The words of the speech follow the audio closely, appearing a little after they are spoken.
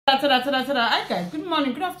Hi guys, good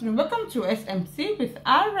morning, good afternoon. Welcome to SMC with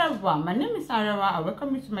Arawa. My name is Arawa. I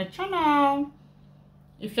welcome you to my channel.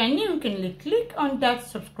 If you're new, you can click on that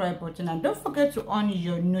subscribe button and don't forget to on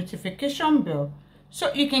your notification bell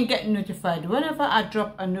so you can get notified whenever I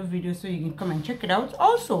drop a new video, so you can come and check it out.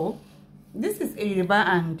 Also, this is a Yoruba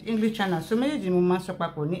and English channel, so many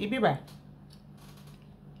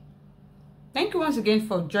thank you once again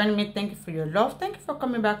for joining me. Thank you for your love. Thank you for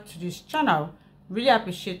coming back to this channel. Really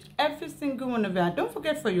appreciate every single one of you. And don't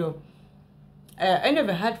forget for your any of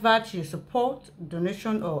your adverts, your support,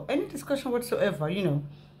 donation, or any discussion whatsoever, you know,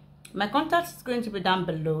 my contact is going to be down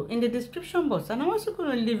below in the description box, and I'm also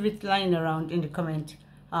going to leave it lying around in the comment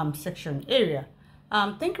section area.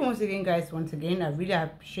 Thank you once again, guys. Once again, I really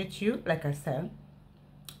appreciate you. Like I said,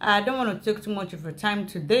 I don't want to take too much of your time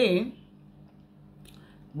today.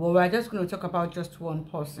 Well, we're just going to talk about just one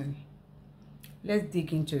person. Let's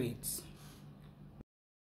dig into it.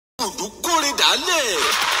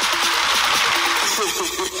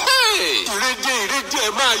 Ìrèdè ẹ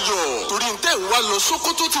máa yọ̀ torí ń tẹ̀ wá lọ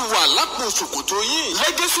Sókótó ti wà lápò ṣòkòtò yín.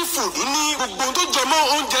 Legacy Food ní gbogbo tó jọmọ́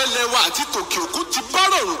oúnjẹ lẹ́wà àti tòkè òkun ti bá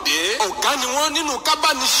rọrùn dé. Ọ̀gá ni wọ́n nínú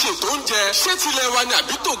kábániṣètò oúnjẹ. Ṣé tilẹ̀ wa ni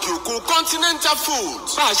àbí tòkè òkun Continental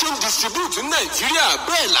Foods? Bá a ṣe ń distribute ní Nàìjíríà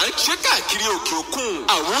bẹ́ẹ̀ là ń ṣe káàkiri òkè òkun.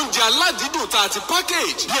 Àwọn oúnjẹ aládìídùn tá a ti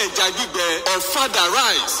package bí ẹja gbígbẹ, ọ̀fadà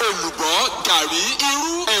rice, èlùbọ́, gàrí,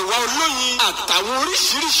 irú, ẹ̀wà olóyin àtàwọn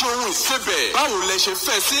oríṣiríṣi ohun ìsebẹ̀. Báwo lẹ ṣe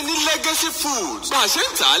fẹ́ sí ní Legacy Foods? Bá a ṣe ń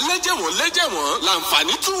tà á lẹ́jẹ̀wọ̀n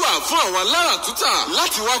láǹfààní tún wà fún àwọn alára tútà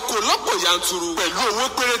láti wá kó lọ́pọ̀ yanturu pẹ̀lú owó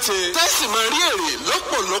péréte. Tẹ́sí máa rí èrè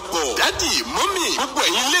lọ́pọ̀lọpọ̀. Dádì, mọ́mì, gbogbo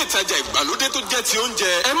ẹ̀yin ilé ìtajà ìgbàlódé tó jẹ́ ti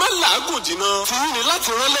oúnjẹ. Ẹ má làágùn jìnnà. Ti yín ni láti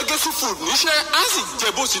rán Legacy Food níṣẹ́, á sì jẹ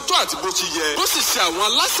bó ti tó àti bó ti yẹ. Ó sì ṣe àwọn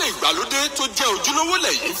aláṣẹ ìgbàlódé tó jẹ́ ojúlówó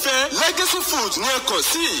lẹ́yìn fẹ́. Legacy Food ní ẹ kàn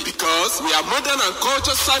sí because we are modern and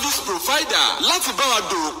culture service provider. Láti bá wa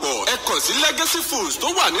dòwò pọ̀, ẹ kàn sí Legacy Foods tó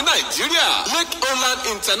wà ní Nàìjíríà, Lake Holland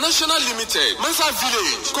International Limited, Mesa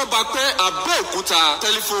Village, Kọ́bápẹ́, Abẹ́òkúta,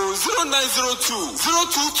 telephone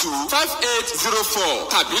 0902-022-5804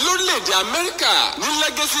 tàbí lórílẹ̀‐èdè Amẹ́ríkà ní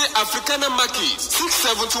Legacy Africana Market,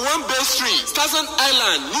 671 Bay Street, Thousand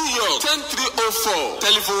Island, New York, 10304,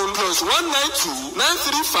 telephone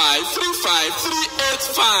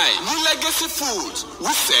 +192-935-35385. Ní Legacy Foods,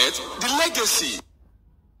 we set the legacy.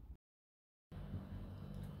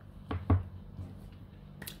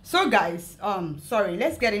 So guys, sorry,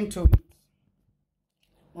 let's get into it.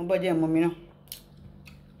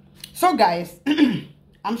 So guys,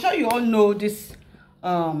 I'm sure you all know this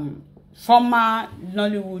former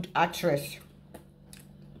Nollywood actress.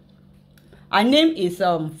 Her name is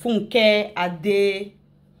Funke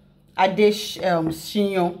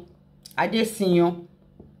Adesinyo.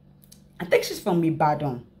 I think she's from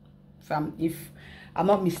Ibadan, if I'm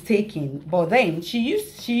not mistaken. But then she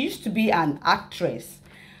used to be an actress.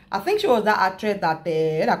 I think she was that actress that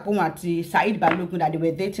Said Balogun that they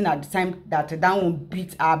were dating at the time, that one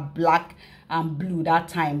beat her black and blue that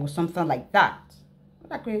time or something like that.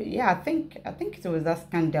 Yeah, I think it was that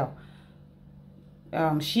scandal.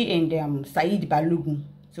 She and Said Balogun,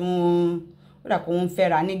 so that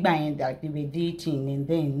they were dating, and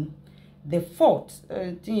then they fought.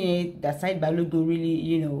 That Said Balogun really,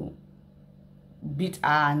 you know, beat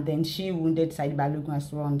her, and then she wounded Said Balogun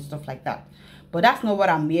as well and stuff like that. But that's not what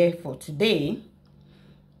I'm here for today.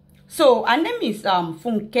 So her name is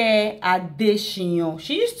Funke Adesinyo.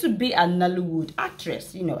 She used to be a Nollywood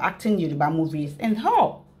actress, you know, acting Yoruba movies and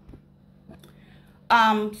all.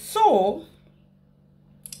 So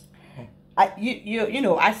you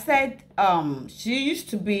know, I said she used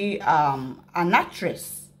to be an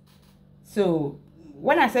actress. So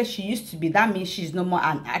when I said she used to be, that means she's no more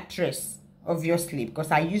an actress, obviously, because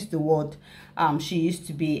I used the word she used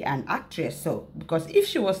to be an actress. So because if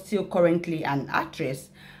she was still currently an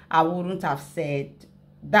actress, I wouldn't have said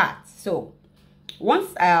that. So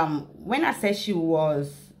once when I said she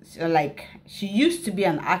was like, she used to be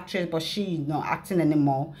an actress but she's not acting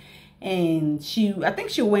anymore, and I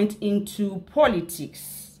think she went into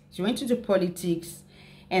politics.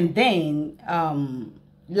 And then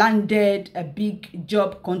landed a big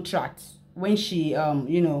job contract when she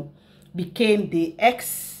you know, became the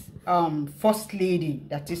first lady,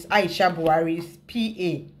 that is Aisha Buhari's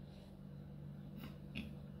PA.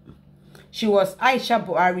 She was Aisha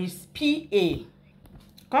Buhari's PA.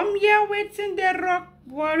 Come here, waiting the rock,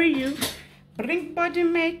 worry you. Bring body,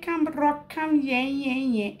 make them rock, come, yeah.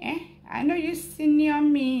 I know you senior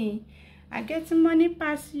me. I get money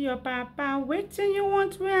past your papa. Waiting you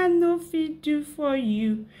want where I no fit do for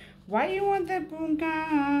you. Why you want the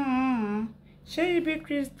bunga? Should you be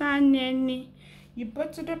Christian nanny? You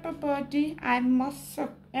buttered up a body, I must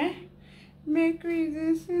suck, eh? Make we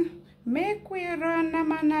run a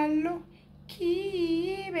manalo.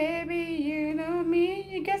 Key, baby, you know me.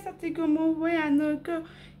 You guess I take move where I no go.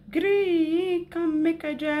 Green, come make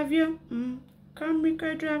a drive you. Come make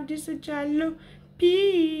a drive this a jalo.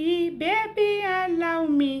 P, baby, allow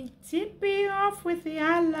me. Tip me off with the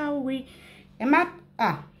allow. Emma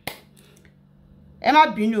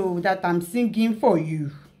Bino that I'm singing for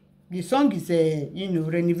you. The song is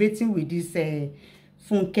renovating with this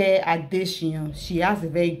Funke addition. She has a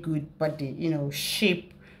very good body,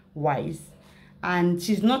 shape wise, and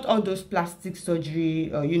she's not all those plastic surgery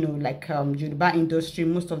or like Yoruba industry.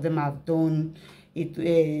 Most of them have done it,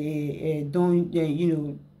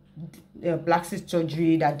 plastic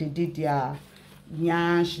surgery, that they did their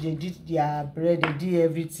nyash, they did their bread, they did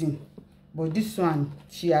everything. But this one,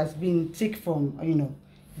 she has been sick from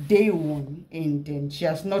day one, and then she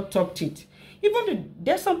has not topped it. Even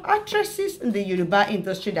there's some actresses in the Yoruba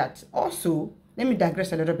industry that also, let me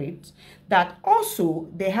digress a little bit, that also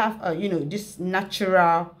they have this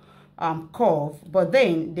natural curve, but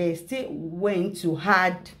then they still went to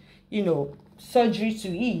had surgery to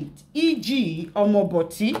it, e.g.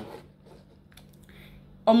 omoboti,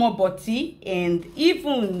 and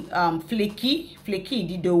even flaky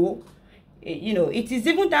didowo. It is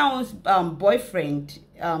even that one's boyfriend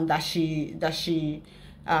that she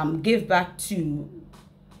gave back to,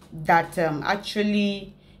 that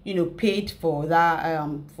actually paid for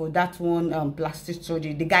that one plastic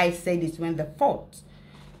surgery. The guy said it's when the fault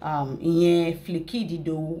flaky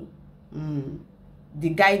dido, the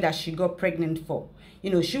guy that she got pregnant for.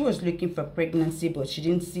 She was looking for pregnancy, but she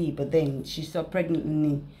didn't see. But then she saw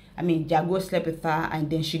pregnant. Jago slept with her, and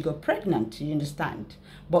then she got pregnant. You understand?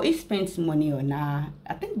 But he spent money on her.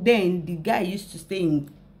 I think then the guy used to stay in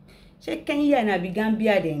Kenya and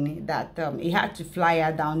Gambia. Then that he had to fly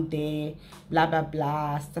her down there, blah blah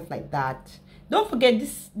blah, stuff like that. Don't forget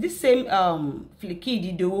this same Flaky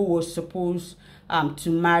Dido was supposed to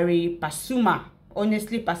marry Pasuma.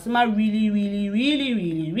 Honestly, Pasuma really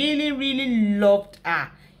loved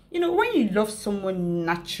her. When you love someone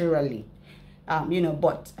naturally,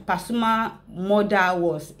 but Pasuma mother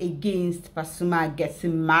was against Pasuma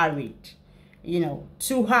getting married,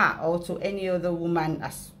 to her or to any other woman,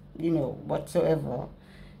 as whatsoever.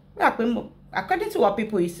 According to what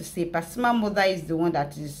people used to say, Pasuma mother is the one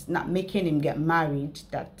that is not making him get married.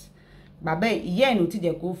 That but then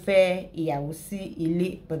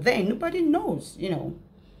nobody knows,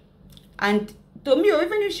 And to me,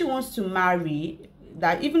 even if she wants to marry,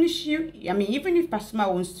 that even if Pasuma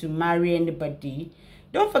wants to marry anybody,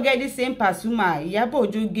 don't forget this same Pasuma.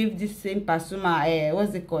 Yabojo gave this same Pasuma,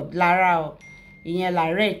 what's it called? Lara,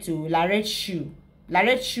 Larette Shoe.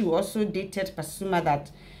 Larette Shoe also dated Pasuma.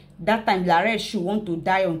 That time Larette Shoe want to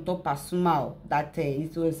die on top Pasuma. That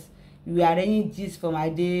it was, we are any gist for my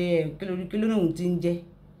day.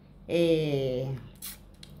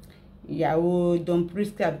 Don't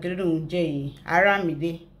prescribe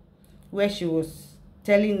Aramide, where she was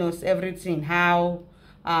telling us everything, how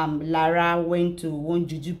Lara went to one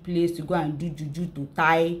juju place to go and do juju to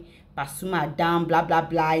tie Pasuma down, blah blah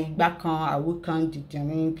blah.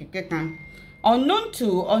 Unknown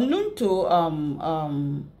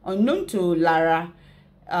to Lara,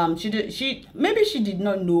 maybe she did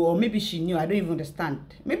not know, or maybe she knew. I don't even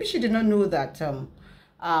understand. Maybe she did not know that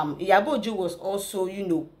Yabojo was also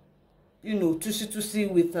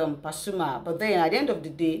tusi with Pasuma. But then at the end of the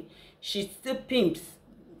day, she still pimps.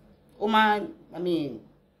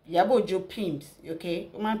 Yabojo pimps, okay?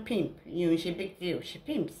 Pimp, she big deal. She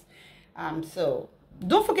pimps. So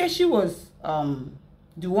don't forget, she was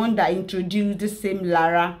the one that introduced the same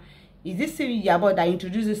Lara. Is this Yabo that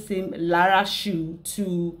introduced the same Lara Shoe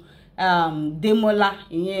to Demola?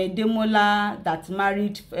 Demola that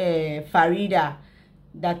married Farida.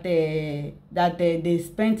 That they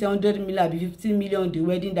spent 100 million, 50 million on the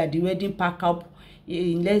wedding. That the wedding pack up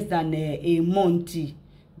in less than a month.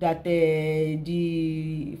 That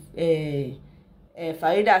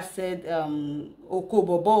Farida said Oko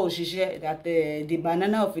Bobo that the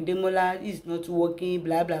banana of Demola is not working,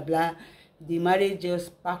 blah blah blah. The marriage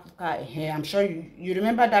just packed her. I'm sure you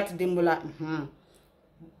remember that Demola.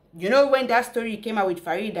 When that story came out with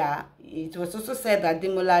Farida, it was also said that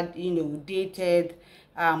Demola dated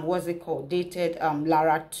dated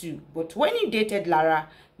Lara too. But when he dated Lara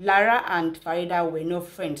and Farida were no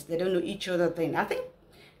friends. They don't know each other then. I think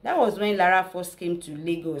that was when Lara first came to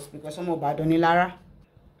Lagos, because some about Donny Lara.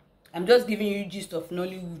 I'm just giving you gist of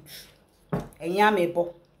Nollywood.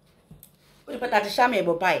 But at the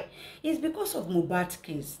Shame buy, it's because of Mohbad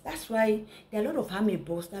case. That's why there are a lot of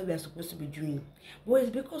amebos that we are supposed to be doing. But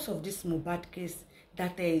it's because of this Mohbad case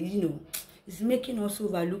that you know, it's making us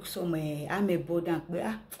overlook some amebo than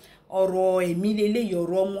ọ̀rọ̀ ẹ̀mí lélẹ̀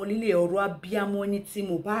ọ̀rọ̀ ọmọ lélẹ̀ ọ̀rọ̀ abiyamọ ní ti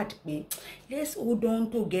Mohbad pé let's hold on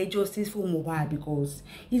to get justice for Mohbad, because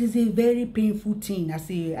it is a very painful thing as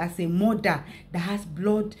a mother that has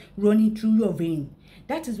blood running through your vein.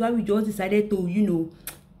 That is why we just decided to, you know,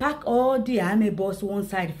 pack all the amebos one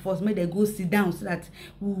side first, make them go sit down so that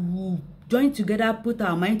we will join together, put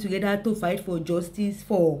our mind together to fight for justice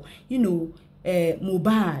for, you know,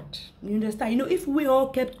 Mohbad. You understand? You know, if we all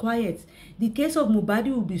kept quiet, the case of Mohbad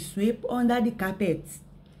will be swept under the carpet.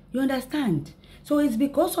 You understand? So it's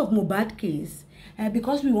because of Mohbad case,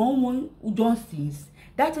 because we want justice.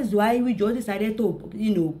 That is why we just decided to,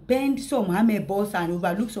 you know, bend some amebos and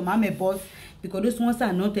overlook some amebos, because those ones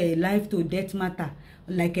are not a life to death matter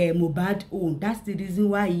like a Mohbad own. That's the reason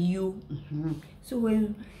why you. So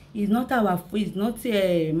it's not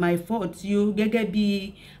my fault. You gẹ́gẹ́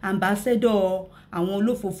bí ambassador àwọn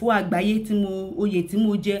olófòfò àgbáyé tí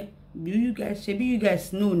mo jẹ. You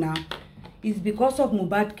guys know now. It's because of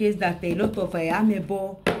Mohbad case that a lot of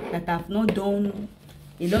amebo that have not done.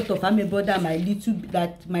 A lot of amebo that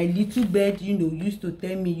my little bird, you know, used to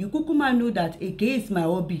tell me. You kukuma know that AK is my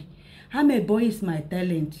hobby. Amebo is my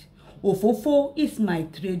talent. Ofofo is my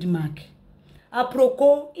trademark.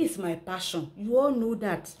 Aproko is my passion. You all know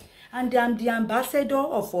that. And I'm the ambassador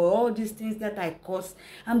of all these things that I cause.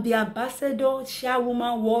 I'm the ambassador,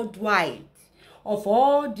 chairwoman worldwide of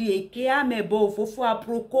all the Eke Amebo, Ofofo,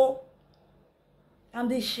 Aproko. I'm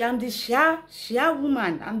the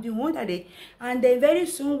chairwoman. I'm the one that they, and then very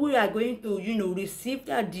soon we are going to, you know, receive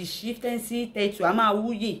the chieftaincy title. I'm a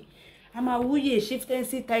Wuye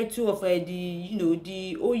chieftaincy title of the, you know,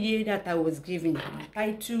 the Oye that I was given.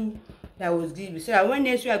 Title that was given. So when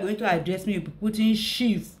next you are going to address me, you'll be putting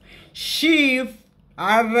chief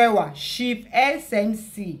Arewa, chief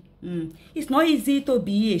SMC. It's not easy to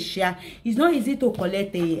be a share. It's not easy to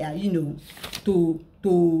collect a, you know, to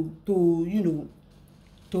you know,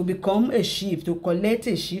 to become a chief, to collect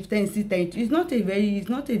a chieftaincy title. It's not a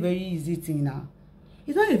very easy thing now.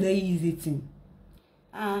 It's not a very easy thing.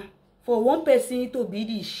 For one person to be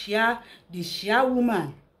the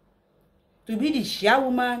chairwoman, to be the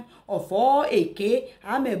chairwoman of all Eke,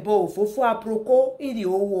 Amebo, Ofofo, Aproko in the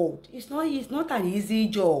whole world, it's not an easy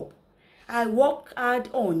job. I work hard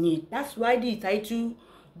on it. That's why the title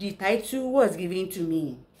was given to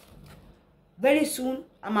me. Very soon,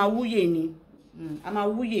 I'm a Wuye. I'm a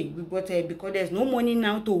Wuye, but because there's no money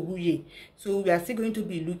now to Wuye, so we are still going to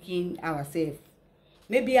be looking ourselves.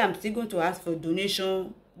 Maybe I'm still going to ask for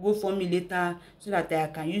donation, go for me later, so that I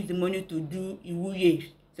can use the money to do Iwuye,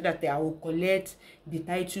 so that I will collect the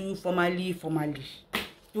title formally.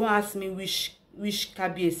 Don't ask me which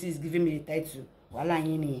KBS is giving me the title.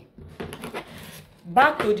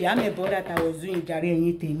 Back to the amebo that I was doing,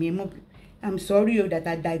 I'm sorry that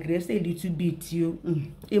I digressed a little bit. You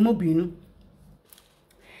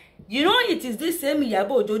know, it is this same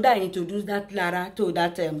Iyabo Ojo that introduced that Lara to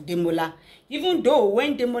that Demola. Even though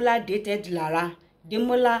when Demola dated Lara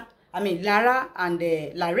and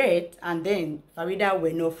Larette and then Farida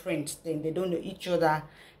were no friends. Then they don't know each other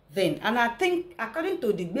then. And I think according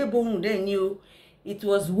to the Gbebo they knew it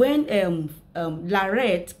was when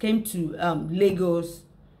Larette came to Lagos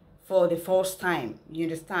for the first time. You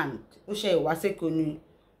understand? Oshe Wasekonu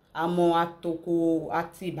Amo Atoko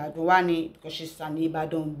Ati Badwani, because she's an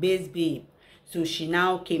Ibadan based babe. So she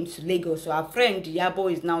now came to Lagos. So her friend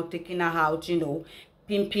Yabo is now taking her out, you know,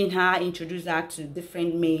 pimping her, introduced her to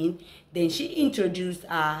different men. Then she introduced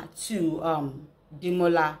her to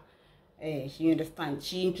Demola. You understand?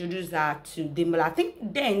 She introduced her to Demola. I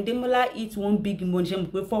think then Demola eats one big money. She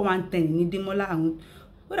pay for 110. Ni Demola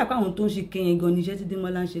what I can't don't she can't go ni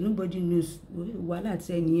Demola. She nobody knows. Wala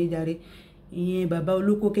say ni jare. Iye baba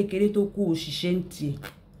olóko kékeré tó kú òṣìṣẹ́ nti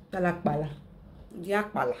talakpala.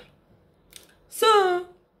 Diakpala. So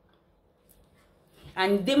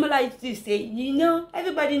and Demola used to say, you know,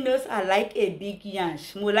 everybody knows I like a big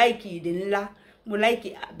yansh. Mo like it, mo like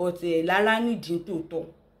it, but Lala ni din to.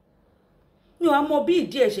 No, I'm more big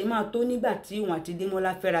dear. She ma to nígbà tí òun àti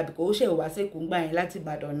Demola fẹ́ra because ó ṣe wá se kún gbà yẹn láti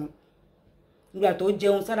Ìbàdàn. Nígbà tó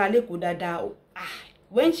jẹun sára leko dáadáa.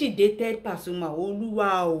 When she dated Pasuma,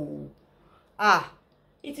 Olúwa o.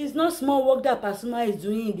 It is not small work that Pasuma is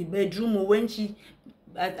doing in the bedroom when she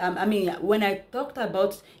I mean, when I talked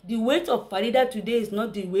about the weight of Farida today is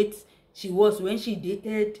not the weight she was when she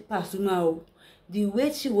dated Pasuma. The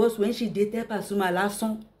weight she was when she dated Pasuma last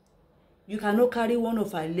song. You cannot carry one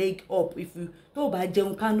of her leg up if you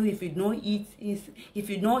if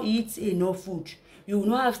you don't eat enough food. You will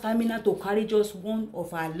not have stamina to carry just one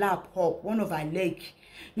of her lap up, one of her leg.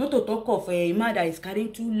 Not to talk of a man that is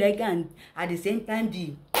carrying 2 legs and at the same time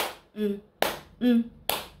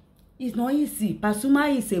it's not easy.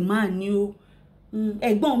 Pasuma is a man new.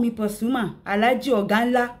 Ẹ̀gbọ́n mi Pasuma, Alhaji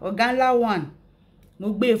Ọ̀gá one.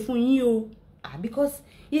 No gbé fún yín o. Because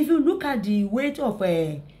if you look at the weight of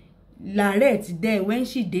Larette then when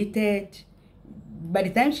she dated, by the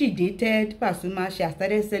time she dated Pasuma, she had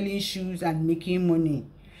started selling shoes and making money.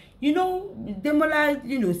 You know, Demola,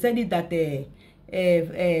 said it that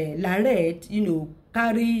Larette,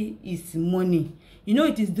 carry his money.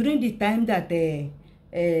 It is during the time that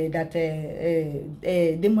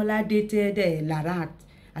Demola dated Larette.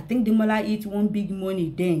 I think Demola eat one big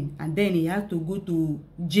money then, and then he had to go to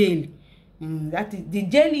jail. That is the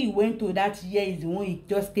jail he went to that year is the one he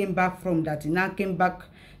just came back from. That he now came back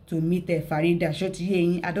to meet Farida.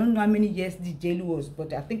 I don't know how many years the jail was,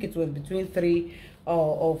 but I think it was between 3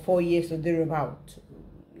 or 4 years or thereabout.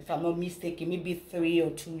 If I'm not mistaken, maybe 3 or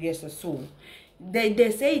 2 years or so.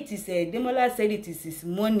 They say it is Demola said it is his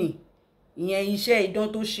money.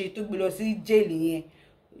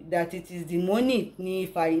 That it is the money ni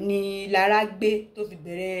Lara gbe to fi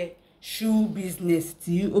bẹ̀rẹ̀ shoe business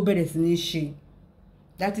tí ó bẹ̀rẹ̀ sí ní ṣe.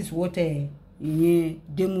 That is what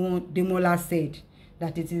Demola said,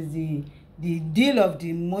 that it is the deal of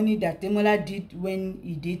the money that Demola did when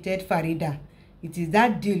he dated Farida. It is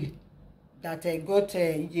that deal that got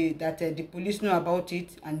that the police know about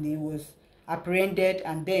it, and he was apprehended,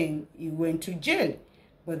 and then he went to jail.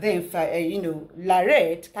 But then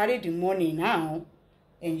Larette carried the money now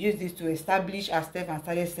and used this to establish herself and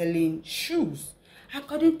started selling shoes.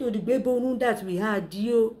 According to the baby that we had,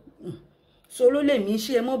 solo le mi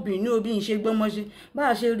ṣe mo binu obi n ṣe gbọmọ ṣe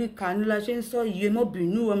bá ṣe rí kanu la ṣe ń sọ iye mo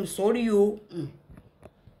binu, I'm sorry o.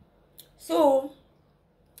 So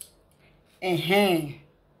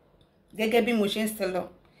gẹ́gẹ́ bí mo ṣe ń sọ lọ,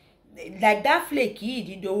 like that flaky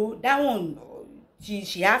Dido, that one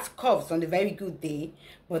she has curves on a very good day,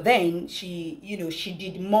 but then she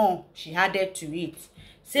did more, she added to it.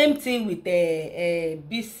 Same thing with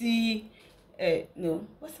BC no,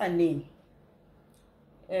 what's her name?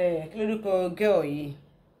 Clinical girl ye.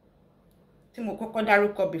 Timo koko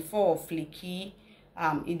daruko before flaky.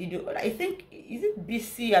 I think, is it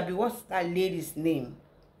BC? What's that lady's name?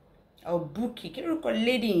 Or Buki? Clinical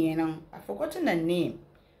lady, I've forgotten her name.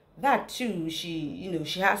 That too, she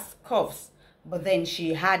has coughs, but then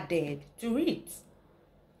she added to it.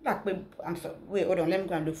 Like, I'm sorry. Wait, hold on. Let me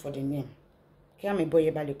go and look for the name. Can me boy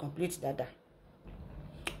about the complete data.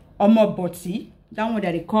 Omoboti, that one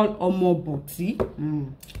that they call Omoboti.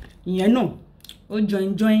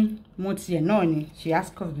 Join Moti and she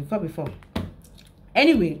asked us before.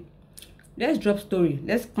 Anyway, let's drop story.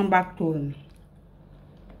 Let's come back to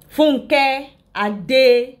Funke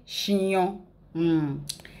Ade Shinyon.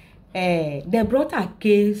 They brought a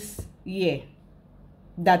case here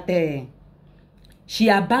that she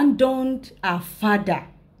abandoned her father.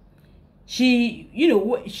 She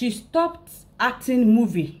stopped acting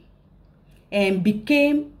movie and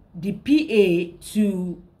became the PA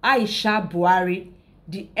to Aisha Buhari,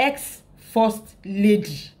 the ex-first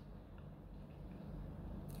lady.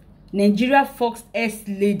 Nigeria first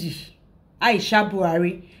lady, Aisha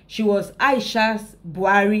Buhari. She was Aisha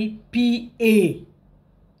Buhari PA.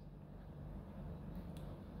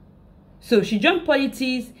 So she joined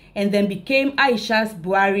politics and then became Aisha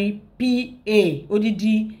Buhari PA.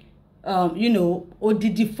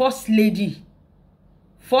 ODD first lady.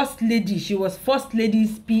 First lady. She was first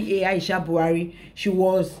lady's PA, Aisha Buhari. She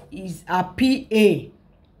is a PA.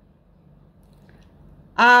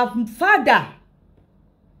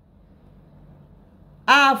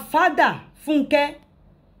 Her father, Funke,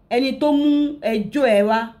 ẹni tó mú ẹjọ́ ẹ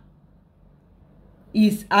wá,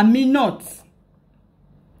 is Aminat.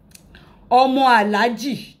 Ọmọ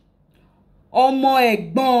Alhaji, ọmọ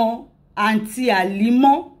ẹ̀gbọ́n Aunty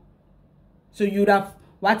Alimo. So you have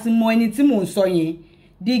what more anything mo sọ yẹn.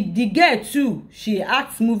 The girl too, she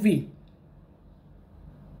acts movie.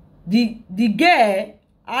 The girl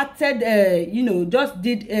acted just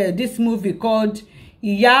did this movie called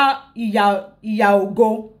Iya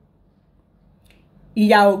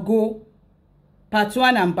Ogo part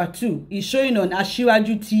 1 and part 2. It's showing on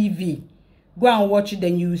Asiwaju TV. Go and watch it,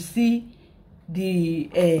 then you see the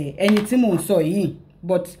anything mo sọ yìí.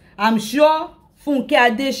 But I'm sure Funke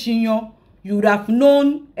Ade Shinyon, you would have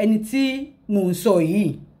known anything mo sọ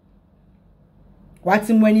yìí. What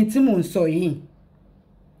mo anything mo sọ yìí.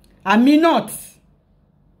 Aminat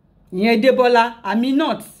ìyẹn Débọ́lá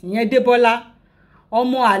Aminat ìyẹn Débọ́lá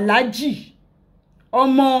ọmọ Alhaji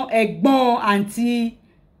ọmọ ẹ̀gbọ́n àǹtí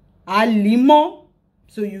Alimo.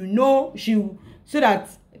 So you know so that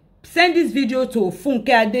send this video to Funke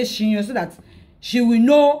Adesina so that she will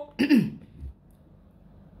know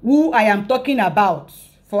who I am talking about,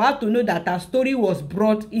 for her to know that her story was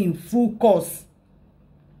brought in full course.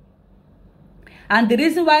 And the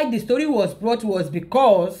reason why the story was brought was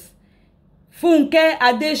because Funke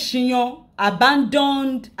Adesina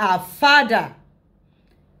abandoned her father.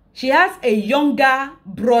 She has a younger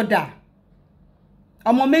brother.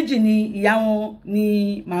 Ọmọ méjì ni ìyá wọn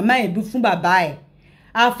ni màmá ẹ̀ bí fún bàbá ẹ̀.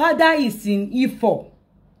 Her father is in Ifo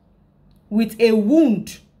with a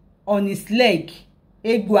wound on his leg.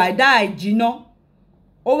 Egbò àdá ìjìnà.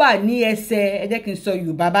 Ó wà ní ẹsẹ̀, ẹ jẹ́ kí n sọ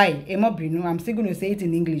Yorùbá báyìí. Ẹ má bínú, I'm still going to say it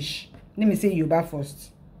in English. Let me say Yorùbá first.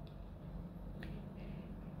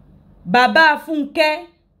 Bàbá Funke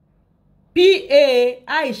PA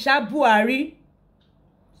Aisha Buhari,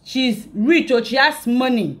 she's rich or she has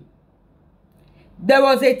money. There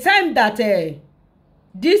was a time that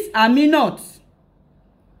this Aminat,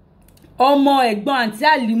 ọmọ ẹ̀gbọ́n àǹtí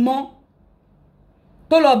Àlímọ́,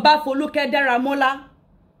 tó lọ bá Folúkẹ́ Dáramọ́lá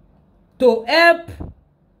to help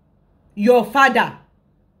your father.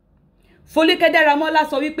 Folúkẹ́ Dáramọ́lá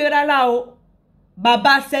sọ wípé rárá o,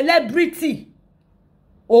 bàbá celebrity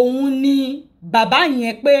òun ni bàbá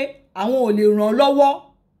yẹn pé àwọn ò lè ràn lọ́wọ́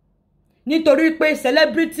nítorí pé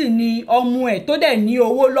celebrity ni ọmọ ẹ̀ tó dẹ̀ ní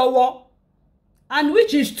owó lọ́wọ́. And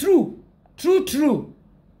which is true. True.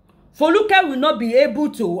 Foluke will not be able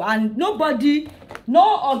to, and nobody,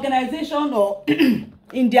 no organization or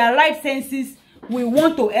in their right senses will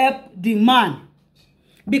want to help the man.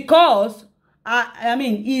 Because, I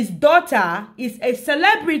mean, his daughter is a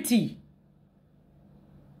celebrity.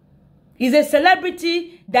 Is a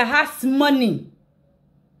celebrity that has money.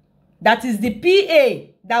 That is the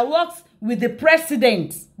PA that works with the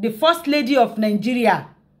president, the first lady of Nigeria.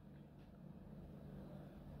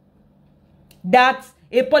 That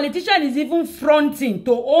a politician is even fronting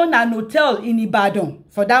to own an hotel in Ibadan,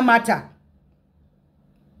 for that matter.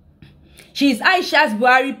 She is Aisha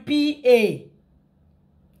Buhari PA.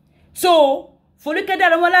 So, Foluke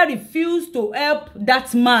Dáramọ́lá refused to help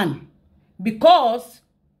that man because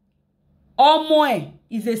ọmọ ẹ̀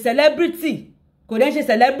is a celebrity. Kò dẹ̀ ṣe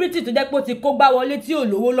celebrity tó jẹ́ pé ó ti kó gbá wọlé tí ò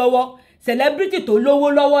lówó lọ́wọ́. Celebrity tó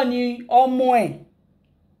lówó lọ́wọ́ ni ọmọ ẹ̀.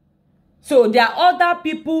 So there are other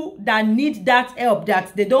people that need that help,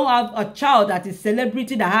 that they don't have a child that is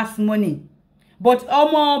celebrity that has money. But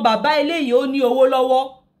ọmọ bàbá eléyìí ó ní owó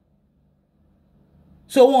lọ́wọ́.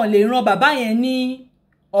 So wọ́n lè ràn bàbá yẹn ní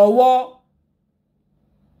ọwọ́.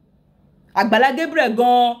 Àgbàlá Gabriel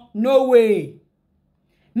gan, no way.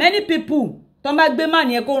 Many people tó bá gbé man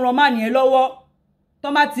yẹn kó ràn man yẹn lọ́wọ́.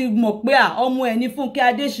 Tó bá ti mọ̀ pé ọmọ ẹ̀ ní Funke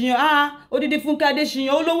Adesina, odidi Funke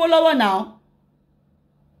Adesina ó lówó lọ́wọ́ now.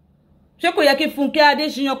 Ṣé kò yẹ kí Funke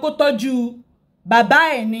Adesina kó tọ́jú bàbá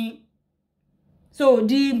ẹ̀ ni? So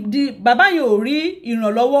the bàbá yẹn ò rí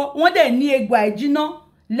ìrànlọ́wọ́, wọ́n dẹ̀ ní egbò àìjìnà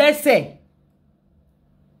lẹ́sẹ̀.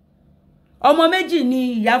 Ọmọ méjì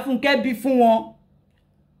ni ìyá Funke bí fún wọn.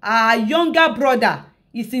 Her younger brother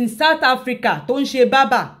is in South Africa tó ń ṣe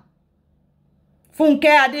bàbá. Funke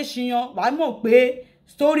Adesina, wàá mọ̀ pé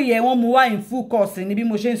story ẹ̀ wọ́n mú wá in full course ni bí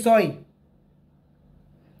mo ṣe ń sọ yìí.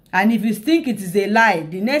 And if you think it is a lie,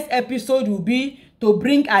 the next episode will be to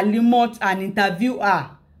bring Alimot and interview her.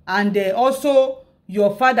 And also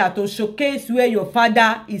your father, to showcase where your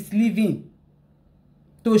father is living.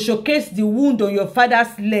 To showcase the wound on your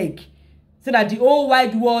father's leg. So that the whole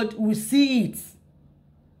wide world will see it.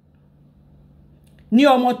 Ní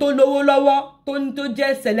ọmọ tó lówó lọ́wọ́, tó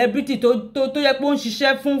jẹ́ celebrity, tó yẹ pé ó ń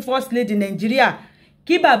ṣiṣẹ́ fún first lady Nigeria.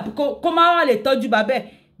 Kí kó má wá lè tọ́jú bàbá ẹ̀.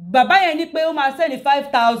 Bàbá yẹn ní pé ó máa send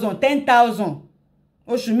 5,000, 10,000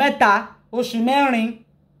 oṣù mẹ́ta, oṣù mẹ́rin.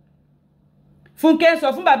 Funke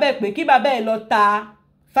sọ fún bàbá ẹ̀ pé kí bàbá ẹ̀ lọ ta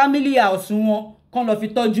family house wọn kán lọ fi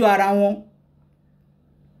tọ́jú ara wọn.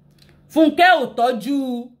 Funke ò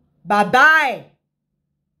tọ́jú bàbá ẹ̀.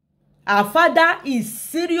 Her father is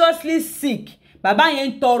seriously sick. Bàbá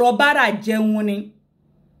yẹn tọrọ bárà jẹun ni.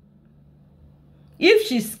 If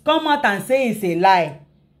she's come out and say it's a lie,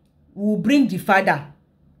 we'll bring the father.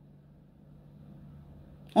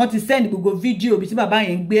 Wọ́n ti send gbogbo video bí tí bàbá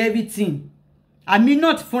yẹn gbé everything.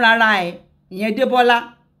 Aminat fúnrara ẹ̀, ìyẹn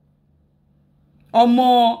Débọ́lá.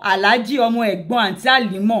 Ọmọ Alhaji, ọmọ ẹ̀gbọ́n àǹtí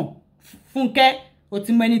Àlímọ́. Funke, ó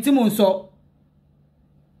ti mọ ẹni tí mò ń sọ.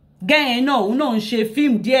 Gẹ́yẹn náà, òun náà ń ṣe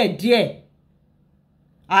fíìmù díẹ̀díẹ̀.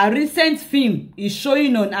 A recent film is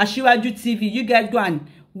showing on Asiwaju TV. You guys go and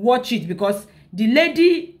watch it because the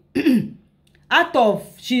lady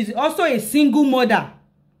she's also a single mother.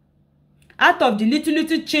 Out of the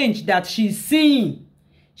little change that she's seeing,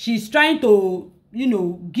 she's trying to, you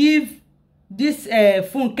know, give this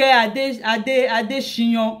Funke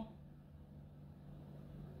Adesina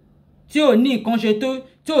tí ò ní nǹkan ṣe tó,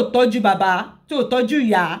 tí ò tọ́jú bàbá, tí ò tọ́jú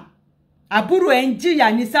ìyá. Àbúrò ẹ̀ ń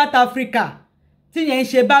jìyà ní South Africa tí yẹn ń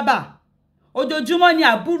ṣe bàbá. Ojoojúmọ́ ni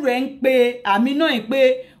àbúrò ẹ̀ ń pe Amina ẹ̀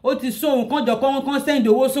pé ó ti sóhun kan jọ̀kan kan send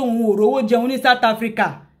owó sóhun òrówó jẹun ní South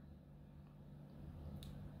Africa.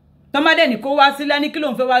 Tọ́mádé ní kó wá sílẹ̀ ní kí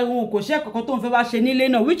ló ń fẹ́ wá, òun kò ṣe kankan tó ń fẹ́ wá ṣe nílé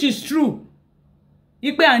náà, which is true.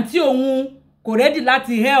 Ipe àǹtí òun kò ready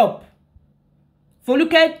láti help.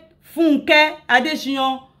 Funke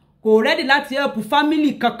Adesina kò ready láti help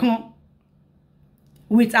family kankan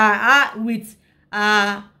with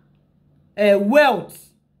her wealth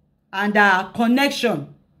and her connection.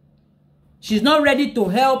 She's not ready to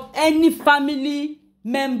help any family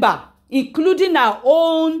member, including her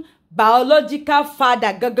own biological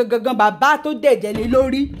father. Gangan bàbá tó dẹ̀jẹ̀ lé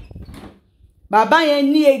lórí. Bàbá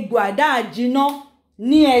yẹn ní egbò àdá àjínà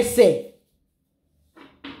ní ẹsẹ̀.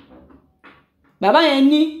 Bàbá yẹn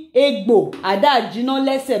ní egbò àdá àjínà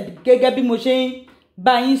lẹ́sẹ̀, gẹ́gẹ́ bí mo ṣe ń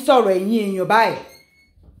bá yín sọ̀rọ̀ ẹ̀yin èèyàn báyìí.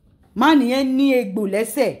 Man yẹn ní egbò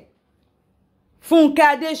lẹ́sẹ̀. Funke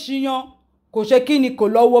Adesina kò ṣe kí ni kò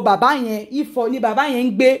lọ wo bàbá yẹn. Ifọ̀ ni bàbá yẹn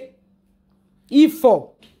ń gbé.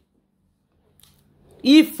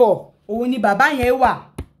 Ifọ̀ òun ni bàbá yẹn wà.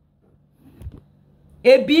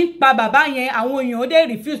 Ebi ń pa bàbá yẹn, àwọn èèyàn dé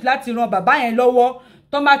refuse láti ran bàbá yẹn lọ́wọ́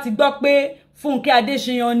tó bá ti gbọ́ pé Funke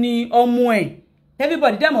Adesina ni ọmọ ẹ̀.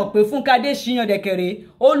 Everybody dẹ̀ mọ̀ pé Funke Adesina dẹ̀kẹ̀rẹ̀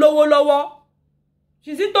ó lówó lọ́wọ́.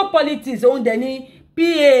 She's into politics, òun dẹ̀ ni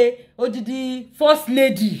PA odidi first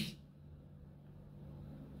lady.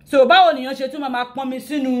 So báwo nìyàn ṣe tún máa pọ́n mi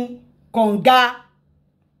sínú kànga.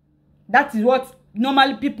 That is what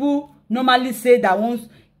people normally say, that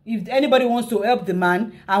if anybody wants to help the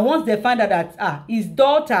man, and once they find out that his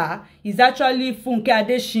daughter is actually Funke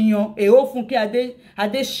Adesina, a whole Funke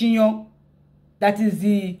Adesina, that is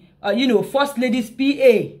the first lady's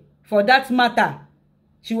PA for that matter.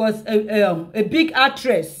 She was a big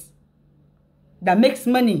actress that makes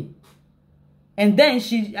money. And then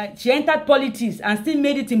she entered politics and still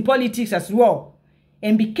made it in politics as well,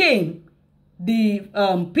 and became the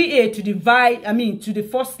PA to the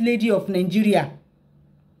first lady of Nigeria.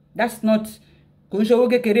 That's not connection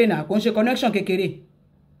kekere.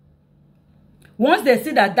 Once they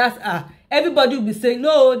see that everybody will be saying,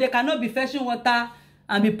 no, they cannot be fetching water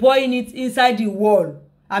and be pouring it inside the wall.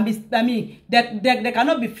 They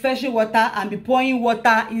cannot be fetching water and be pouring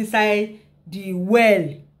water inside the well.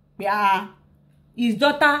 Yeah. His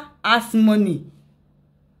daughter has money.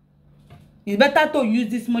 It's better to use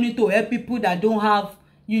this money to help people that don't have,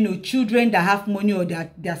 children that have money, or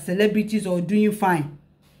they're celebrities or doing fine.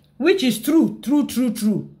 Which is true.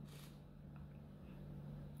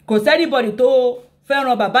 Because anybody to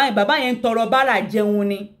fẹ́ràn bàbá yẹn tọrọ bára jẹun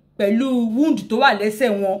ni pẹ̀lú wound tó wà lẹ́sẹ̀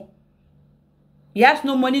wọn. He has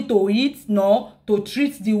no money to eat nor to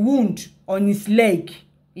treat the wound on his leg.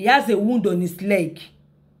 He has a wound on his leg.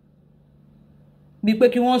 Bí pé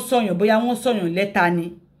kí wọ́n sọ̀yàn, bóyá wọ́n sọ̀yàn lẹ́ta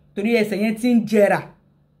ni, torí ẹsẹ̀ yẹn ti ń jẹrà.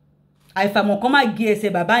 Àìfàmọ̀ kan máa gé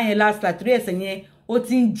ẹsẹ̀ bàbá yẹn last torí ẹsẹ̀ yẹn ó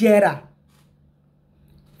ti ń jẹrà.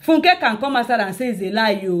 Funke can come outside and say it's a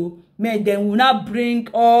lie, then will not bring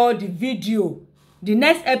all the video. The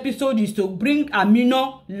next episode is to bring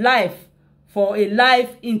Amina live for a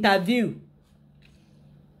live interview.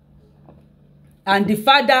 And the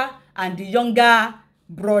father and the younger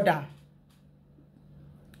brother.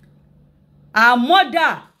 Her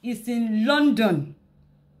mother is in London.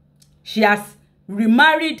 She has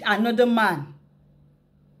remarried another man.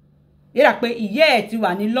 Yẹ́ra pé ìyá ẹ̀ ti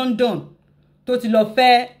wà ní London tó ti lọ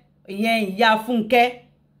fẹ́ ìyẹn ìyá Funke.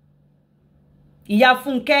 Ìyá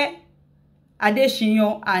Funke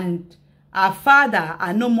Adesina and her father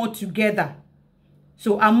are no more together.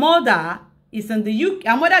 So her mother is in the UK.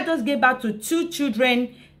 Her mother just gave birth to 2 children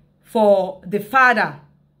for the father.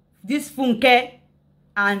 This Funke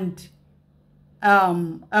and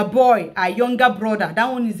a boy, a younger brother.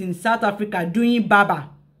 That one is in South Africa doing baba.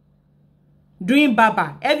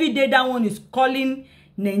 Every day that one is calling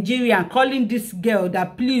Nigeria, calling this girl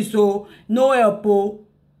that please, no help,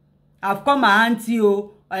 I've called my auntie,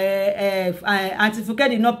 Auntie Funke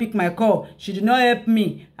did not pick my call. She did not help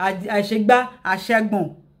me. I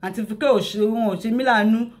ṣẹ́gbọ̀n. Auntie Funke ò ṣe mí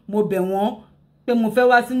láàánú, mo bẹ̀ wọ́n pé mo fẹ́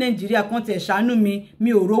wá sí Nigeria kan tẹ̀ ṣàánú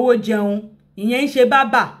mi ò rówó jẹun. Ìyẹn ń ṣe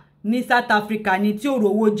bàbá ní South Africa ni tí ò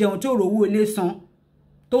rówó jẹun, tí ò rówó ilé san,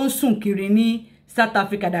 tó ń sùn kiri ní South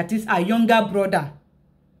Africa. That is her younger brother.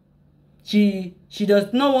 She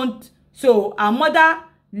does not want So her mother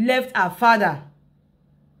left her father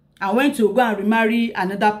and went to go and remarry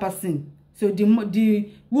another person. So the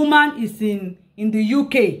woman is in the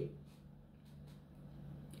UK.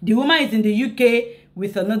 The woman is in the UK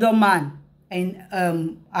with another man and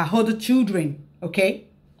her other children. Okay,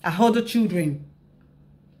 her other children.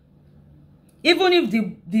 Even if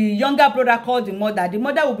the younger brother called the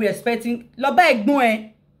mother will be expecting loba egbon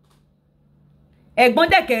e. Egbon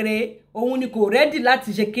dekere ohun ni kò ready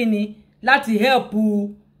láti ṣe kíni láti help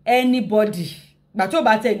anybody. Gba tó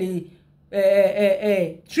bá tẹ̀lé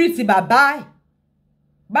treat bàbá.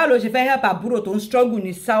 Bá ló ṣe fẹ́ help àbúrò tó ń struggle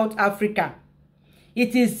ní South Africa.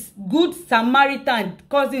 It is good Samaritan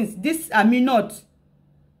cousins. This not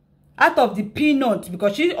out of the peanut,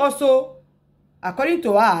 because she also, according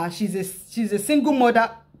to her, she's a single mother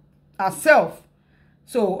herself.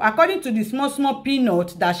 So according to the small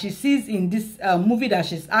peanut that she sees in this movie that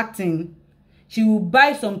she's acting, she will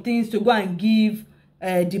buy some things to go and give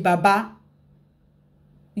the baba.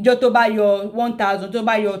 Ijo to buy your 1,000, to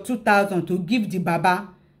buy your 2,000 to give the baba.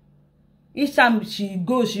 Each time she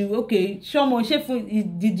goes, okay, show me,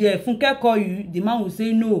 did Funke call you? The man will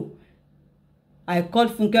say no. I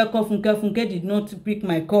called Funke, Funke did not pick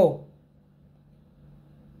my call.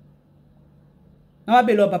 Now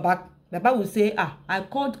Baba will say, I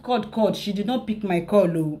called, she did not pick my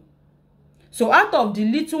call. Oh. So out of the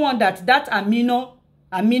little one that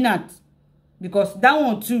Aminat, because that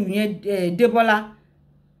one too, Debola,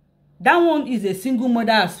 that one is a single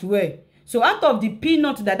mother as well. So out of the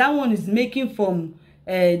peanut that one is making from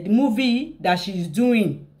the movie that she's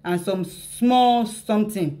doing and some small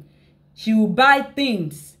something, she will buy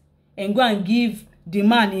things and go and give the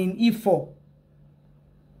man in E4.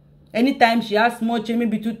 Anytime she has much,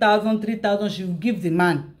 maybe 2,000, 3,000, she will give the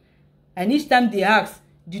man. And each time they ask,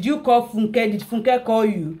 did you call Funke? Did Funke call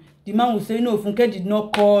you? The man will say, no, Funke did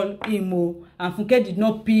not call him, and Funke did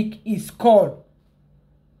not pick his call.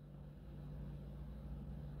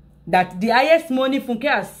 That the highest money Funke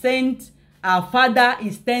has sent our father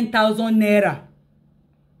is 10,000 naira.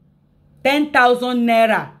 10,000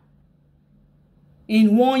 naira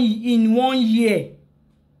in one year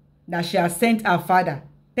that she has sent our father.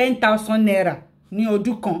 10,000 naira ni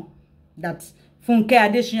odukan that Funke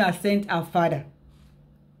Adesina has sent our father.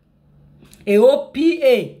 A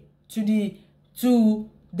OPA to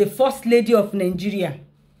the First Lady of Nigeria.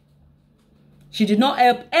 She did not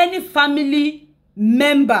help any family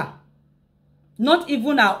member, not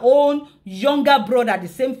even her own younger brother, the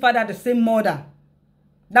same father, the same mother.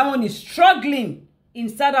 That one is struggling in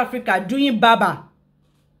South Africa, doing baba.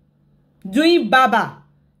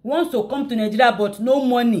 Wants to come to Nigeria, but no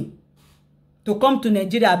money to come to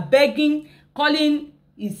Nigeria, begging, calling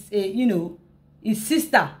his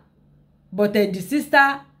sister, but the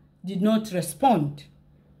sister did not respond.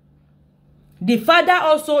 The father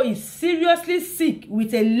also is seriously sick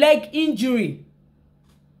with a leg injury.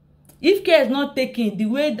 If care is not taken, the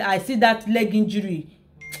way I see that leg injury,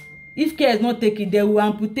 if care is not taken, they will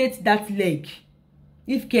amputate that leg.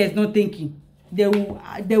 If care is not taken, they will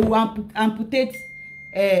amputate.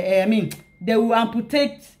 They will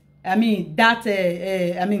amputate. That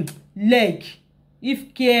leg.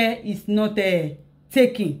 If care is not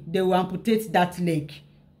taken, they will amputate that leg.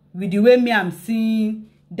 With the way me I'm seeing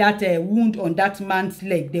that wound on that man's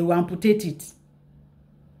leg, they will amputate it.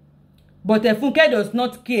 But Funke does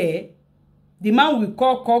not care. The man will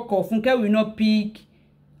call. Funke will not pick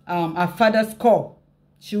her father's call.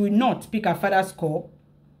 She will not pick her father's call.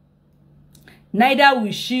 Neither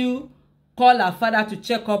will she call her father to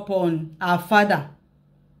check up on her father.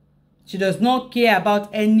 She does not care about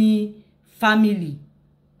any family.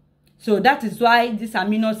 So that is why this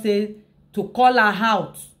Amino says to call her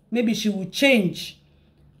out. Maybe she will change.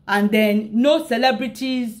 And then no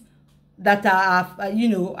celebrities that are,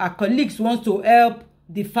 our colleagues wants to help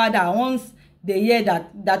the father once they hear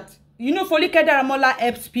that Foluke Daramola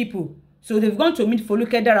helps people. So they've gone to meet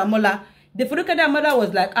Foluke Daramola. The Foluke Daramola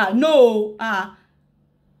was like, no,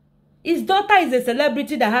 his daughter is a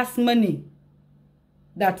celebrity that has money.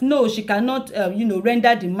 That no, she cannot,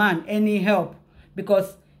 render the man any help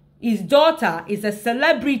because his daughter is a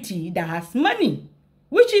celebrity that has money,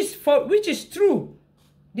 which is true.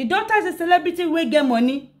 The daughter is a celebrity who get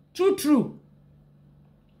money. True.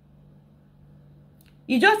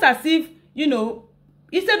 It's just as if,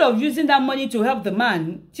 instead of using that money to help the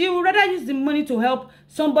man, she would rather use the money to help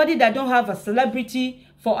somebody that don't have a celebrity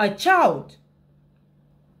for a child.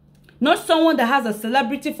 Not someone that has a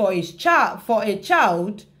celebrity for a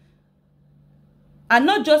child, and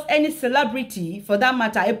not just any celebrity for that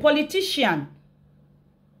matter, a politician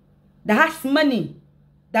that has money,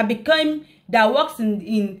 that works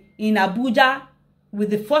in in Abuja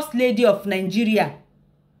with the First Lady of Nigeria.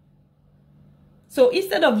 So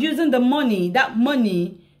instead of using the money, that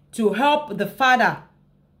money to help the father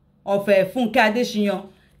of Funke Adesina,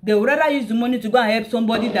 they would rather use the money to go and help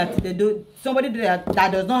somebody that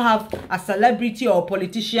does not have a celebrity or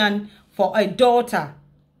politician for a daughter.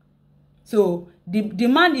 So the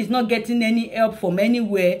man is not getting any help from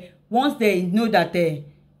anywhere once they know that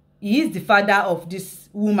he is the father of this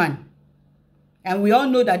woman. And we all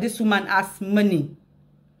know that this woman has money.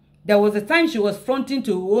 There was a time she was fronting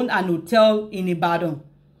to own an hotel in Ibadan.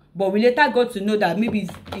 But we later got to know that maybe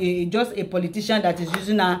it's just a politician that is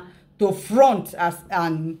using her to front as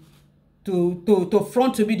and to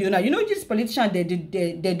front to be the owner. You know, these politicians, they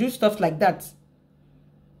do stuff like that.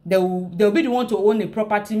 They'll be the one to own a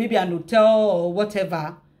property, maybe an hotel or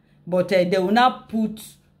whatever, but they will not put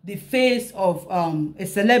the face of a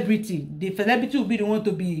celebrity. The celebrity will be the one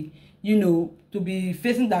to be, you know, to be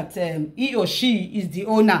facing that he or she is the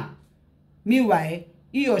owner. Meanwhile,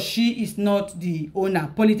 he or she is not the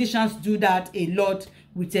owner. Politicians do that a lot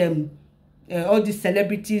with all these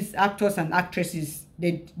celebrities, actors and actresses.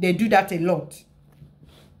 They do that a lot.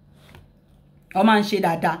 Ọmọ ń ṣe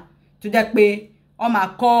dáadáa tó jẹ́ pé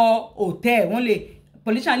ọmọ kọ́ hotel, wọ́n lè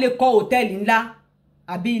politician lè kọ́ hotel ńlá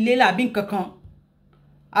àbí ilé làbí nǹkankan.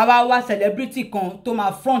 Àwa wá celebrity kan tó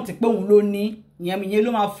máa front pé òun ló ní, ìyẹn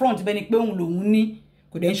ló máa front bẹ́ni pé òun lòun ní,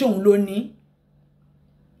 kò dẹ̀ ń ṣe òun ló ní.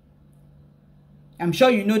 I'm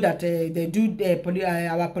sure you know that they do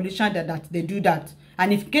our politicians that they do that.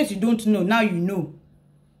 And if in case you don't know, now you know.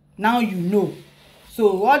 Now you know.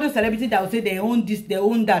 So all those celebrities that will say they own this, they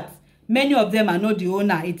own that, many of them are not the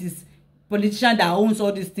owner. It is politician that owns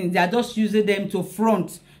all these things. They are just using them to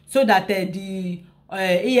front so that the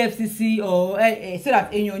AFCC or so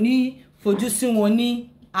that Enyoni producing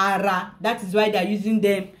money ara. That is why they are using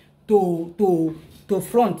them to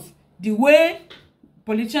front. The way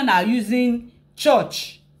politicians are using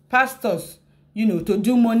church pastors, you know, to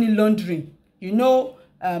do money laundering. You know,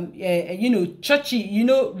 churchy, you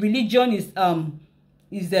know, religion is no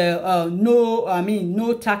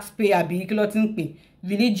taxpayer be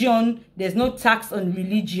religion. There's no tax on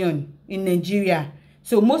religion in Nigeria.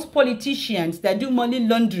 So most politicians that do money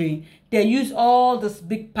laundering, they use all these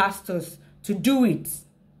big pastors to do it.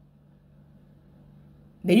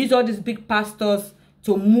 They use all these big pastors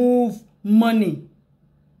to move money.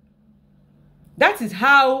 That is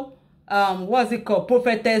how what's it called,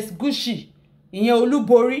 Prophetess Gushi, Ìyẹn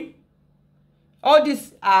Olúborí, all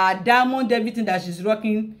this diamond, everything that she's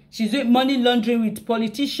rocking, she's doing money laundering with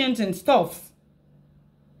politicians and stuff.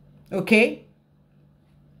 Okay,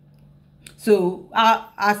 so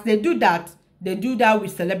as they do that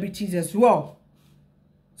with celebrities as well.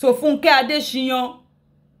 So Funke Adesina,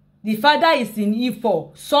 the father is in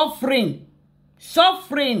Ifo, suffering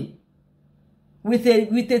with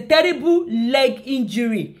a terrible leg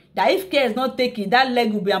injury that if care is not taken, that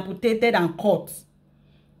leg will be amputated and cut.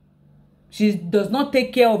 She does not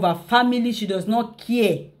take care of her family. She does not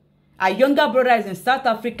care. Her younger brother is in South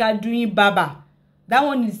Africa doing baba. That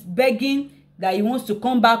one is begging that he wants to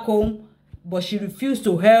come back home, but she refused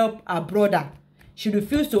to help her brother. She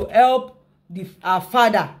refused to help her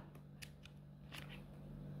father.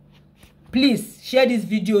 Please share this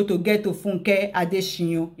video to get to Funke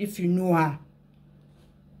Adesina if you know her.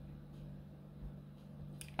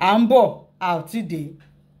 Ambo out today.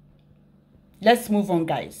 Let's move on,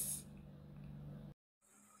 guys.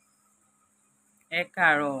 Ẹ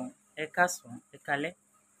káàárọ̀, ẹ káàsán, ẹ káalẹ́.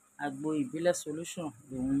 Àgbo ìbílẹ̀ solution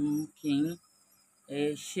lòun kí yín. Ẹ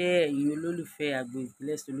ṣé ẹ̀yin olólùfẹ́ àgbo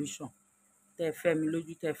ìbílẹ̀ solution. Tẹ́ fẹ́ mi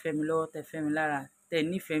lójú, tẹ́ fẹ́ mi lọ́wọ́, tẹ́ fẹ́ mi lára, tẹ́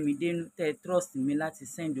nífẹ̀ẹ́ mi dénú, tẹ́ trust mi láti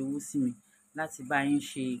send owó sí mi láti bá yín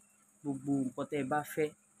ṣe gbogbo nǹkan tẹ́ bá fẹ́.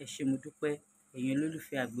 Ẹ ṣé mo dúpẹ́ ẹ̀yin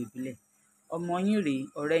olólùfẹ́ àgbo ìbílẹ̀. Ọmọ yín rèé,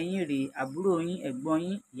 ọ̀rẹ́ yín rèé, àbúrò yín, ẹ̀gbọ́n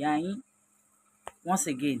yín, ìyá yín. Once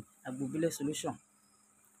again, àgbo ìbílẹ̀ solution.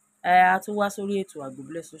 A tún wá sórí ètò àgbo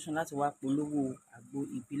ìbílẹ̀ solution láti wá polówó àgbo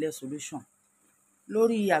ìbílẹ̀ solution.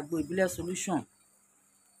 Lórí àgbo ìbílẹ̀ solution,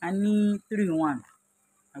 a ní 3-in-1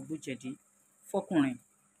 àgbo jẹ̀dí fọ́kùnrin.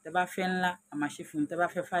 Tẹ́ bá fẹ́ ńlá, a máa ṣe fún yín. Tẹ́ bá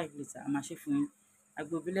fẹ́ 5 litre, a máa ṣe fún yín.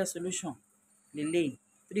 Àgbo ìbílẹ̀ solution lélẹ́yìí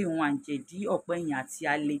 3-in-1 jẹ̀dí, ọ̀pẹ̀yìn àti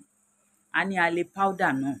alẹ́. A ní alẹ́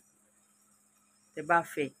powder náà. Tẹ́ bá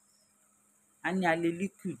fẹ́, a ní alẹ́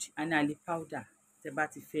liquid, a ní alẹ́ powder. Tẹ́ bá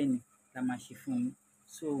ti fẹ́ ni la máa ṣe fún yín.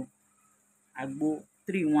 So àgbo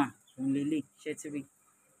 3-in-1 òun lélẹ́yìí, ṣé ti rí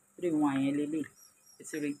 3-in-1 yẹn lélẹ́yìí, ṣé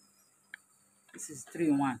ti rí. This is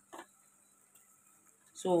 3-in-1.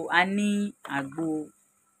 So a ní àgbo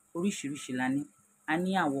oríṣiríṣi la ní. A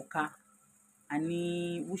ní àwọ̀ká, a ní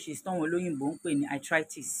which is táwọn olóyìnbó ń pè ní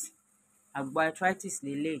arthritis. Àgbo arthritis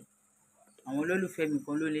lélẹ́yìí àwọn olólùfẹ́ mi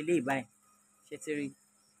kan ló lélẹ̀ báyìí ṣe ti rí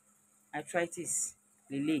arthritis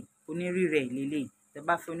lélẹ̀ onírírẹ̀ lélẹ̀ tẹ́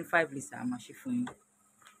bá fẹ́ ní 5 litre a máa ṣe fún yín.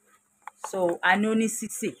 So a ní oní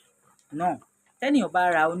sísè náà tẹ́nìyàn bá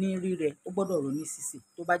ra onírírẹ̀ ó gbọ́dọ̀ rò ní sísè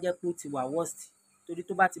tó bá jẹ́ pé ó ti wà worst torí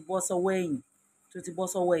tó bá ti bọ́ sọ́wọ́ ẹ̀yìn tó ti bọ́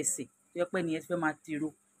sọ́wọ́ ẹsẹ̀ tó jẹ́ pé ẹnìyẹn ti fẹ́ máa tiro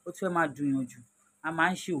ó ti fẹ́ máa dùnyàn jù a máa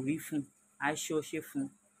ń ṣe òrí fún a ṣe ọṣẹ fún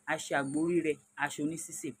a ṣe àgbo rírẹ̀ a ṣe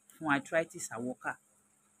onísísè fún arthritis àwọ̀ká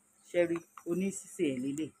ṣẹ́rí onísísè ẹ̀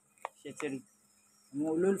lélẹ̀ ṣẹ́tẹ́rì àwọn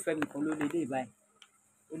olólùfẹ́ mi kan ló lélẹ̀ báyìí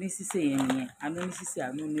onísísè yẹn nìyẹn àní onísísè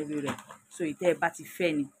àní onírírẹ̀ so ìtẹ́ ẹ bá ti fẹ́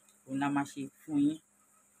ni òun la máa ṣe fún yín.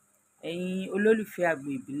 Ẹ̀yin olólùfẹ́ àgbo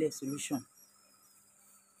ìbílẹ̀ solution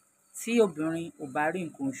tí obìnrin ò bá rí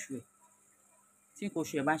nǹkan oṣù ẹ̀ tí nǹkan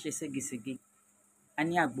oṣù ẹ̀ bá ń ṣe ségesège a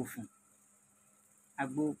ní àgbo fún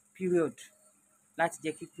àgbo period láti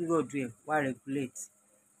jẹ́ kí period ẹ̀ wá regulate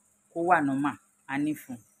kó wà normal a ní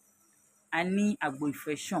fún a ní àgbo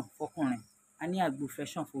infection fọkùnrin a ní àgbo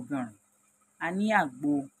infection fóbìnrin a ní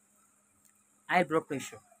àgbo high blood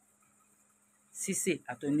pressure sísè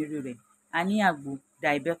àtọnírírẹ̀ a ní àgbo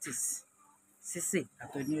diabetes sísè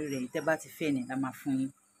àtọnírírẹ̀ ìtẹ́ bá ti fẹ́ ni la máa fún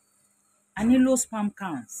yín. A ní low sperm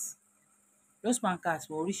counts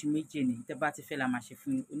wọ oríṣi méjì ni ìtẹ́ bá ti fẹ́ la máa ṣe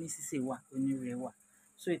fún yín onísísè wà onírírẹ̀ wà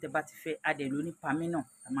so ìtẹ́ bá ti fẹ́ adẹ̀ ló ní pamí náà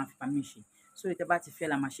la máa fi pamí ṣe so ìtẹ́ bá ti fẹ́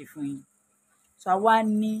la máa ṣe fún yín. So a wá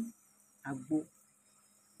ní àgbo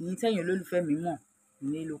ní tẹ́yìn olólùfẹ́ mi mọ̀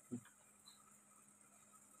nílòkù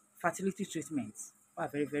fertility treatment wà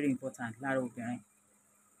very very important lára obìnrin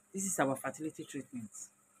this is our fertility treatment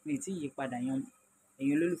mi ì tí yí padà yan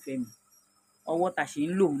ẹ̀yin olólùfẹ́ mi ọwọ́ tá ṣe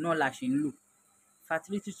ń lò náà la ṣe ń lò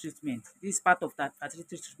fertility treatment this is part of that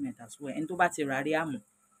fertility treatment as well ẹni tó bá ti rà rí àmọ́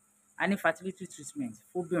a ní fertility treatment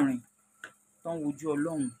fóbìnrin tó ń wojú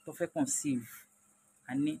ọlọ́run tó fẹ́ conceive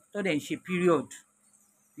a ní tó dẹ̀ ń ṣe period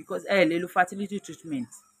because ẹ lè lo fertility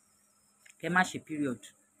treatment kẹ́ má ṣe period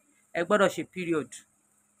ẹ gbọ́dọ̀ ṣe period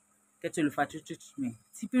kẹ́ tó lo fertility treatment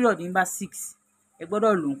tí period yín bá 6 ẹ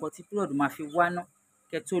gbọ́dọ̀ lo nǹkan tí period máa fi wá ná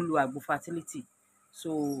kẹ́ tó lo àgbo fertility so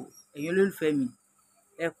ẹ̀yin olólùfẹ́ mi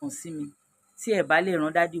ẹ kàn sí mi tí ẹ bá lè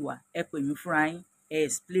rán dádì wá ẹ pè mí fúnra yín ẹ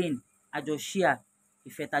explain àjọ share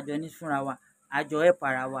ìfẹ́ tajọ ní fúnra wa àjọ help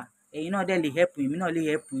ara wa ẹ̀yin náà dẹ̀ lè help èmi náà lè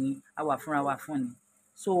help yín a wà fúnra wa fún ni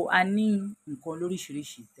so a ní nǹkan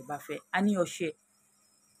lóríṣiríṣi tẹ́ bá fẹ́ a ní ọṣẹ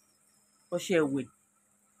ìwẹ̀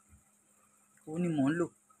òun ni mò ń lò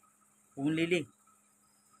òun lélẹ̀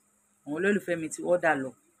àwọn olólùfẹ́ mi ti order lọ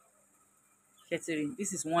ṣẹ́tìrì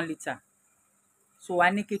this is 1 litre so a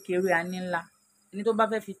ní kékeré a ní ńlá ẹni tó bá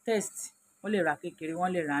fẹ́ fi test wọ́n lè ra kékeré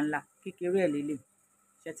wọ́n lè ra ńlá kékeré ẹ̀ lélẹ̀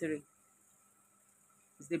ṣẹ́tìrì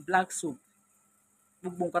it's the black soap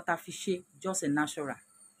gbogbo nǹkan tá a fi ṣe just a natural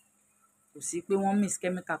kò sí pé wọ́n mix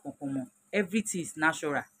chemical kankan mọ́ everything is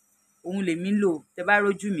natural òun lèmi ń lò tẹ́ bá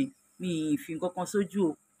rójú mi ì fi nǹkan kan sójú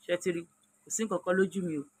o ṣẹ́tìrì kò sí nǹkan kan lójú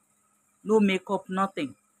mi o no makeup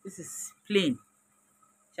nothing this is plain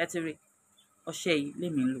ṣẹ́tìrì ọṣẹ yìí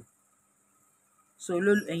lèmi ń lò so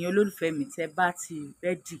ẹ̀yin olólùfẹ́ mi tẹ́ bá ti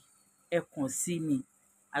rẹ́dì ẹ kàn sí mi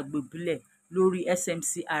àgbo ìbílẹ̀ lórí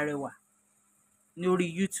SMC Arẹwà lórí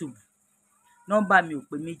YouTube nọ́mbà mi ò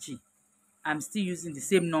pé méjì I'm still using the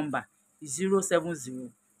same number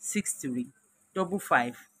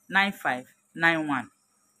 07063559591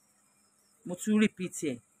 mo tún repeat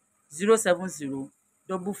ẹ̀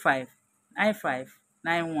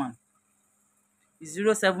 070559591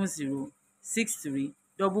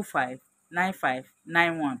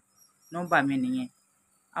 07063559591 nọ́mbà mi nìyẹn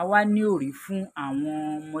a wá ní òrí fún àwọn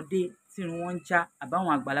ọmọdé tírun wọn ń já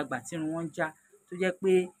àbáwọn àgbàlagbà tírun wọn ń já tó jẹ́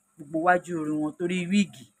pé gbogbo iwájú orí wọn torí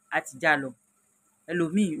wíìgì á ti já lọ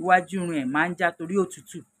ẹlòmíì iwájú irun ẹ̀ máa ń já torí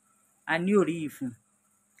òtútù a ní òrí yìí fún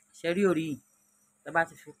ṣe rí òrí yìí tẹ́ bá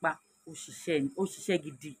ti fi pa ó ṣiṣẹ́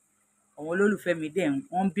gidi àwọn olólùfẹ́ mi dẹ̀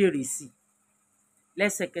wọ́n ń béèrè sí i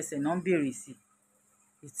lẹ́sẹ̀kẹsẹ̀ náà ń béèrè sí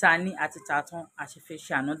i ìta ní àti tààtàn àṣefẹ́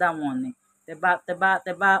ṣe ànádà wọn ni tẹ́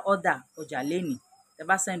bá ọ̀dà ọjà lénìí tẹ́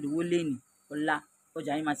bá send owó lénìí ọ̀la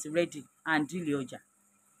ọjà yín máa ti ready and dílé ọjà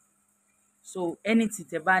so anything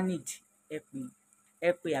tẹ́ bá need ẹ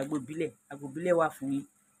pè àgbo ìbílẹ̀ wà fún yín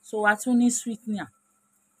so a tún ní sweetener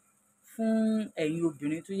fún ẹ̀yin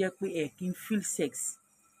obìnrin tó yẹ pé ẹ kì í feel sex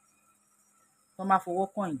tó máa fọwọ́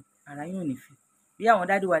kàn yín ara yín ò ní fi bí àwọn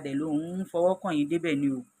dádì wa dẹ̀ ló ń fọwọ́ kàn yín débẹ̀ ni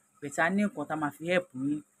o bẹ̀tà ní nǹkan tá máa fi help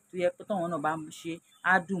yín tó yẹ pé táwọn náà bá ń ṣe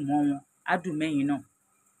á dùn mọ́ wọn á dùn mẹ́yìn náà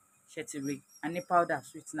ṣètìrì a ní powder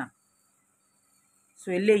sweetener so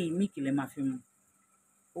eléyìí míìkì lè máa fi mu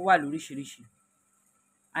ó wà lóríṣiríṣi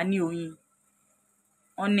a ní oyin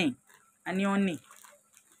honey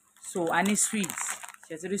so a ní sweet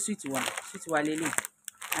ṣètìrì sweet wa lélẹ̀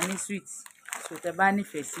a ní sweet tó tẹ́ bá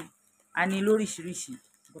nífẹ̀ẹ́ sí, a ní lóríṣiríṣi,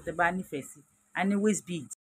 tó tẹ́ bá nífẹ̀ẹ́ sí, a ní waist bead